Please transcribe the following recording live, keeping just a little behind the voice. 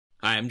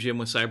Hi, I'm Jim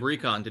with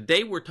Cyber-Recon.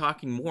 Today we're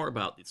talking more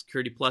about the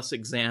Security Plus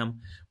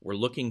exam. We're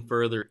looking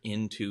further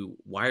into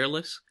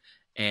wireless,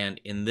 and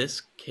in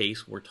this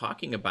case we're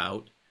talking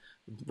about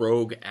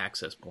rogue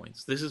access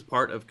points. This is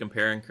part of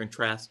compare and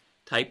contrast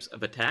types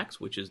of attacks,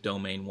 which is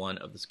domain 1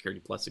 of the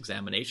Security Plus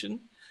examination,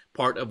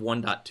 part of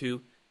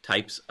 1.2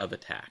 types of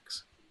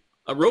attacks.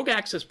 A rogue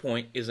access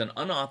point is an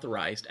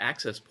unauthorized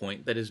access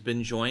point that has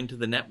been joined to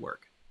the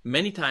network.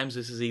 Many times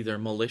this is either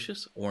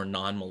malicious or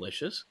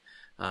non-malicious,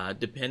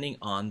 depending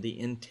on the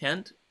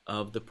intent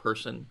of the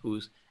person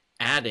who's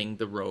adding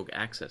the rogue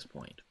access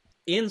point.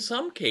 In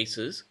some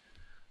cases,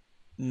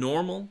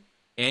 normal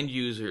end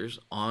users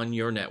on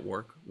your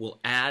network will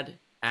add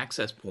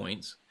access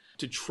points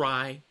to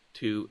try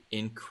to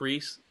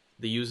increase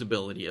the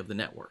usability of the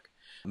network.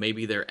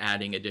 Maybe they're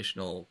adding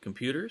additional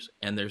computers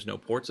and there's no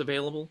ports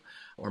available,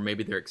 or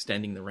maybe they're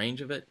extending the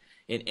range of it.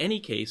 In any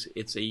case,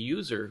 it's a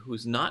user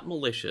who's not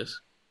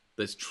malicious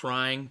that's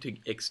trying to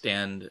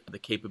extend the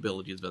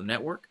capabilities of the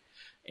network,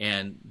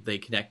 and they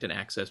connect an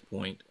access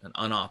point, an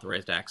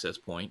unauthorized access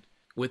point,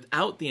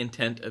 without the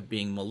intent of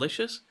being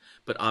malicious,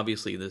 but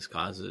obviously this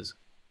causes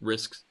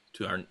risks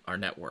to our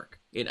network.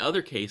 In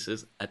other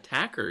cases,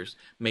 attackers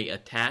may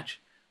attach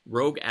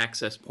rogue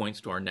access points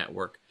to our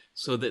network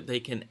so that they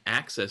can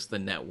access the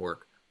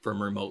network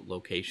from remote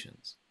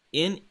locations.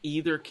 In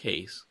either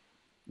case,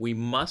 we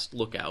must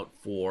look out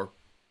for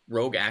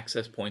rogue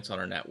access points on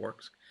our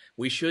networks.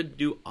 We should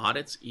do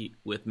audits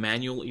with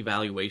manual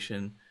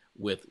evaluation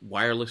with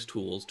wireless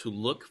tools to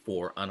look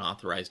for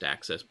unauthorized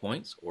access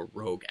points or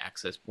rogue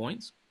access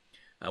points.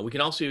 We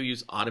can also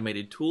use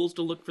automated tools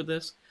to look for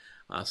this.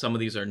 Some of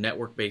these are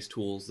network-based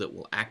tools that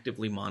will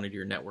actively monitor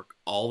your network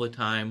all the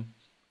time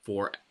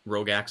for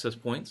rogue access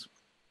points.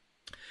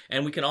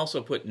 And we can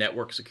also put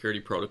network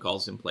security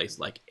protocols in place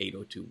like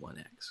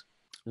 802.1x.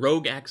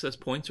 Rogue access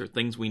points are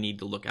things we need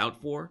to look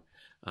out for.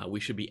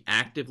 We should be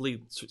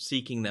actively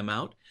seeking them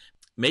out,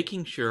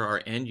 making sure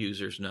our end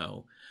users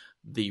know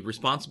the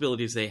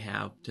responsibilities they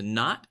have to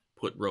not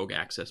put rogue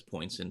access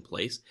points in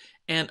place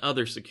and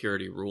other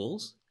security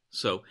rules.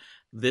 So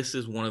this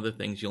is one of the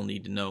things you'll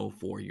need to know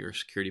for your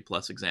Security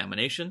Plus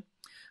examination.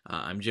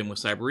 I'm Jim with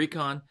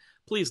Cyber-Recon.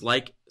 Please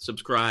like,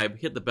 subscribe,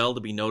 hit the bell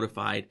to be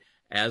notified.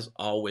 As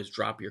always,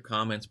 drop your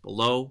comments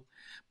below.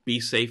 Be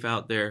safe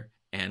out there,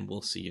 and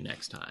we'll see you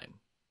next time.